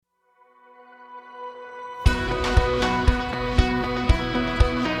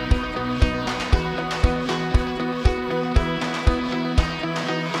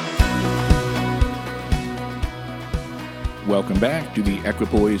Welcome back to the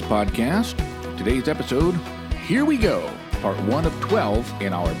Equipoise Podcast. Today's episode, Here We Go, part 1 of 12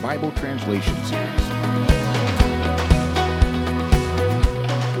 in our Bible translation series.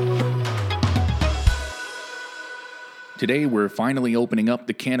 Today we're finally opening up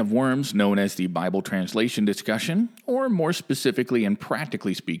the can of worms known as the Bible translation discussion, or more specifically and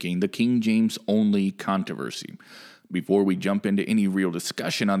practically speaking, the King James only controversy. Before we jump into any real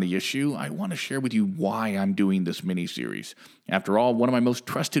discussion on the issue, I want to share with you why I'm doing this mini-series. After all, one of my most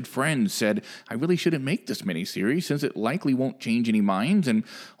trusted friends said I really shouldn't make this mini-series since it likely won't change any minds and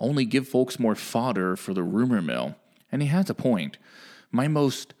only give folks more fodder for the rumor mill. And he has a point. My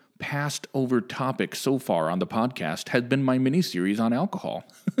most passed over topic so far on the podcast has been my mini-series on alcohol.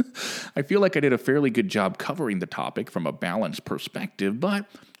 I feel like I did a fairly good job covering the topic from a balanced perspective, but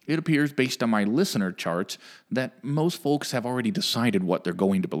it appears, based on my listener charts, that most folks have already decided what they're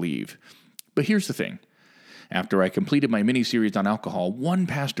going to believe. But here's the thing. After I completed my mini-series on alcohol, one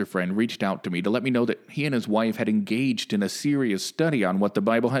pastor friend reached out to me to let me know that he and his wife had engaged in a serious study on what the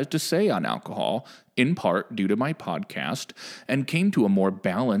Bible has to say on alcohol, in part due to my podcast, and came to a more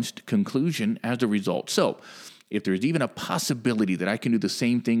balanced conclusion as a result. So, if there's even a possibility that I can do the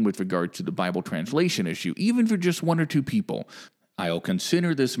same thing with regard to the Bible translation issue, even for just one or two people, I'll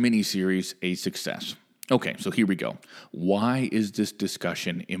consider this mini-series a success. Okay, so here we go. Why is this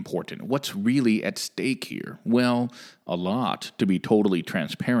discussion important? What's really at stake here? Well, a lot, to be totally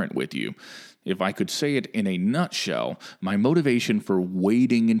transparent with you. If I could say it in a nutshell, my motivation for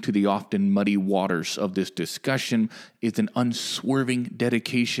wading into the often muddy waters of this discussion is an unswerving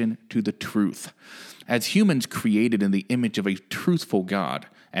dedication to the truth. As humans created in the image of a truthful God,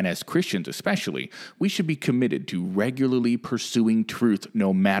 and as Christians especially, we should be committed to regularly pursuing truth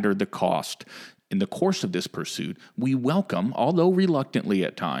no matter the cost. In the course of this pursuit, we welcome, although reluctantly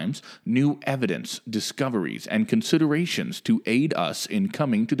at times, new evidence, discoveries, and considerations to aid us in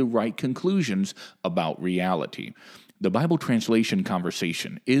coming to the right conclusions about reality. The Bible translation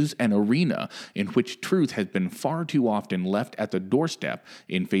conversation is an arena in which truth has been far too often left at the doorstep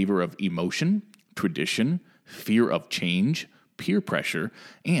in favor of emotion, tradition, fear of change, peer pressure,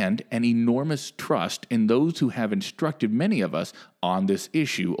 and an enormous trust in those who have instructed many of us on this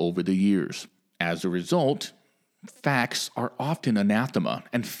issue over the years. As a result, facts are often anathema,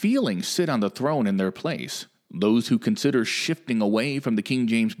 and feelings sit on the throne in their place. Those who consider shifting away from the King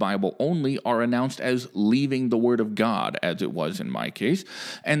James Bible only are announced as leaving the Word of God, as it was in my case,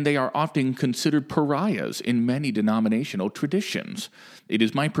 and they are often considered pariahs in many denominational traditions. It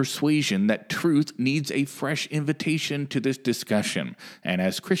is my persuasion that truth needs a fresh invitation to this discussion, and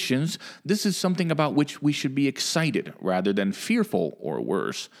as Christians, this is something about which we should be excited rather than fearful, or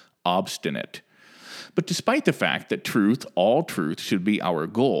worse, obstinate. But despite the fact that truth, all truth, should be our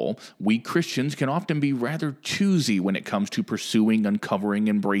goal, we Christians can often be rather choosy when it comes to pursuing, uncovering,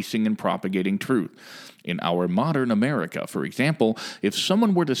 embracing, and propagating truth. In our modern America, for example, if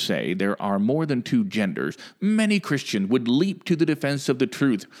someone were to say there are more than two genders, many Christians would leap to the defense of the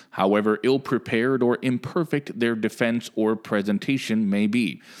truth, however ill-prepared or imperfect their defense or presentation may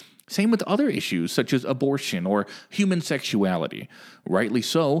be. Same with other issues such as abortion or human sexuality. Rightly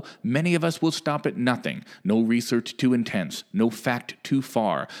so, many of us will stop at nothing. No research too intense, no fact too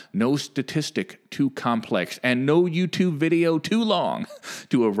far, no statistic too complex, and no YouTube video too long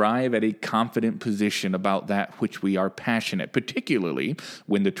to arrive at a confident position about that which we are passionate, particularly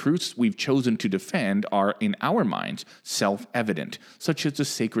when the truths we've chosen to defend are, in our minds, self-evident, such as the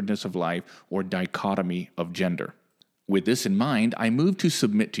sacredness of life or dichotomy of gender. With this in mind, I move to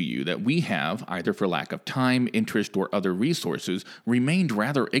submit to you that we have, either for lack of time, interest, or other resources, remained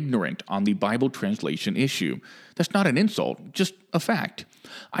rather ignorant on the Bible translation issue. That's not an insult, just a fact.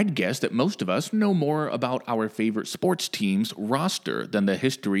 I'd guess that most of us know more about our favorite sports team's roster than the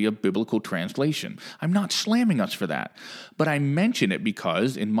history of biblical translation. I'm not slamming us for that, but I mention it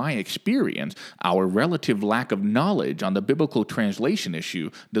because, in my experience, our relative lack of knowledge on the biblical translation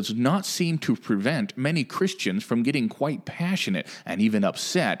issue does not seem to prevent many Christians from getting quite passionate and even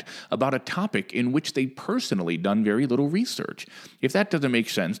upset about a topic in which they personally done very little research. If that doesn't make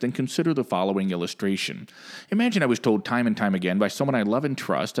sense, then consider the following illustration. Imagine I was told time and time again by someone I love and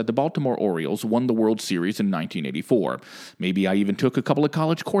trust that the Baltimore Orioles won the World Series in 1984. Maybe I even took a couple of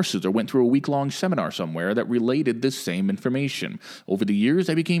college courses or went through a week-long seminar somewhere that related this same information. Over the years,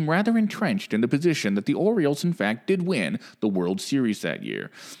 I became rather entrenched in the position that the Orioles, in fact, did win the World Series that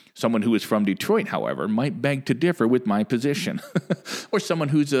year. Someone who is from Detroit, however, might beg to differ with my position. Or someone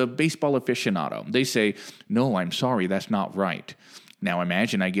who's a baseball aficionado. They say, "No, I'm sorry, that's not right." Now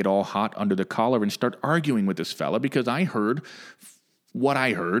imagine I get all hot under the collar and start arguing with this fella because I heard what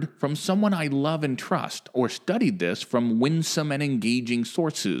I heard from someone I love and trust, or studied this from winsome and engaging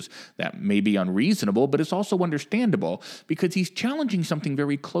sources. That may be unreasonable, but it's also understandable because he's challenging something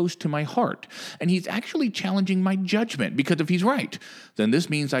very close to my heart. And he's actually challenging my judgment, because if he's right, then this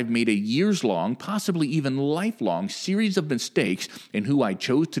means I've made a years-long, possibly even lifelong series of mistakes in who I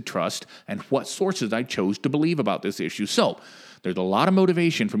chose to trust and what sources I chose to believe about this issue. So, there's a lot of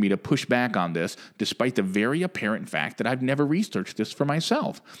motivation for me to push back on this, despite the very apparent fact that I've never researched this for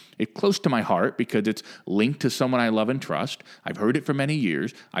myself. It's close to my heart because it's linked to someone I love and trust. I've heard it for many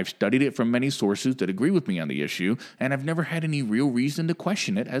years. I've studied it from many sources that agree with me on the issue, and I've never had any real reason to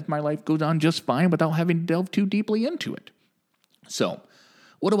question it, as my life goes on just fine without having to delve too deeply into it. So,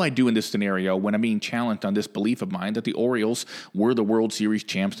 what do I do in this scenario when I'm being challenged on this belief of mine that the Orioles were the World Series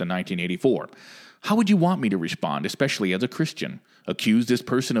champs in 1984? How would you want me to respond, especially as a Christian? Accuse this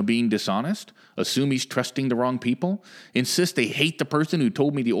person of being dishonest? Assume he's trusting the wrong people? Insist they hate the person who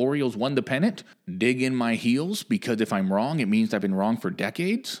told me the Orioles won the pennant? Dig in my heels because if I'm wrong, it means I've been wrong for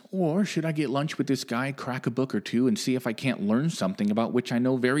decades? Or should I get lunch with this guy, crack a book or two, and see if I can't learn something about which I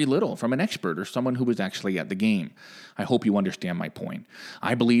know very little from an expert or someone who was actually at the game? I hope you understand my point.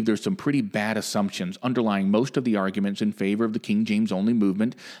 I believe there's some pretty bad assumptions underlying most of the arguments in favor of the King James only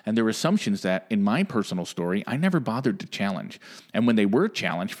movement, and they're assumptions that, in my personal story, I never bothered to challenge. And when they were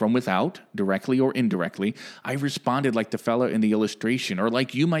challenged from without, directly or indirectly, I responded like the fella in the illustration, or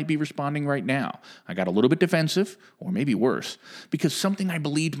like you might be responding right now. I got a little bit defensive, or maybe worse, because something I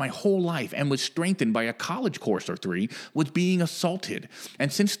believed my whole life and was strengthened by a college course or three was being assaulted.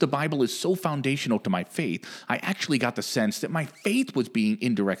 And since the Bible is so foundational to my faith, I actually got the sense that my faith was being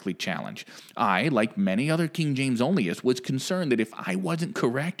indirectly challenged. I, like many other King James onlyists, was concerned that if I wasn't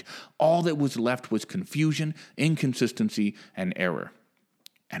correct, all that was left was confusion, inconsistency, and error.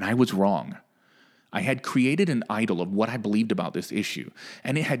 And I was wrong. I had created an idol of what I believed about this issue,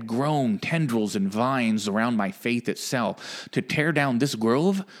 and it had grown tendrils and vines around my faith itself. To tear down this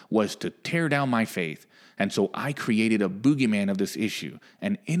grove was to tear down my faith. And so I created a boogeyman of this issue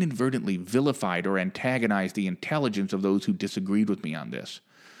and inadvertently vilified or antagonized the intelligence of those who disagreed with me on this.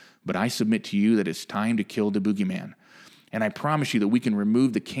 But I submit to you that it's time to kill the boogeyman. And I promise you that we can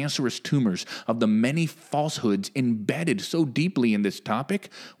remove the cancerous tumors of the many falsehoods embedded so deeply in this topic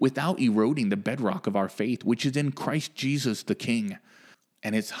without eroding the bedrock of our faith, which is in Christ Jesus the King.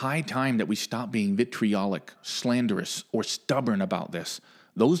 And it's high time that we stop being vitriolic, slanderous, or stubborn about this.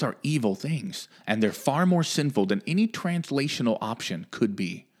 Those are evil things, and they're far more sinful than any translational option could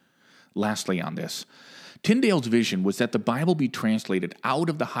be. Lastly on this, Tyndale's vision was that the Bible be translated out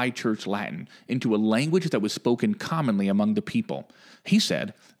of the High Church Latin into a language that was spoken commonly among the people. He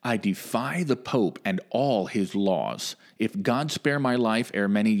said, "I defy the Pope and all his laws. If God spare my life ere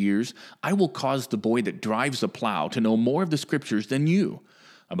many years, I will cause the boy that drives the plow to know more of the Scriptures than you."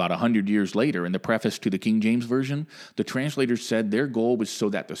 About 100 years later, in the preface to the King James Version, the translators said their goal was so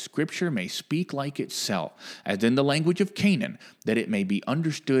that the Scripture may speak like itself, as in the language of Canaan, that it may be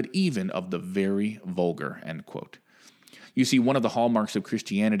understood even of the very vulgar, end quote. You see, one of the hallmarks of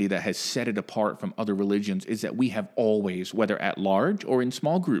Christianity that has set it apart from other religions is that we have always, whether at large or in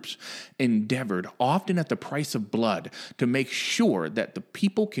small groups, endeavored, often at the price of blood, to make sure that the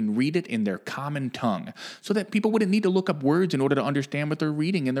people can read it in their common tongue, so that people wouldn't need to look up words in order to understand what they're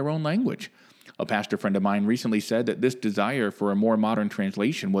reading in their own language. A pastor friend of mine recently said that this desire for a more modern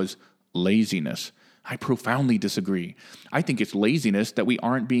translation was laziness. I profoundly disagree. I think it's laziness that we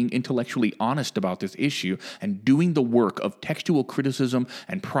aren't being intellectually honest about this issue and doing the work of textual criticism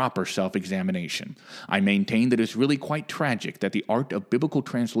and proper self-examination. I maintain that it's really quite tragic that the art of biblical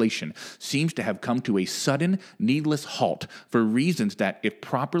translation seems to have come to a sudden, needless halt for reasons that, if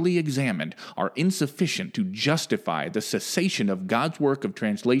properly examined, are insufficient to justify the cessation of God's work of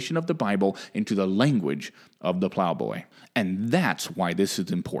translation of the Bible into the language of the plowboy. And that's why this is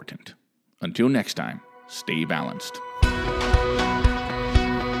important. Until next time, stay balanced.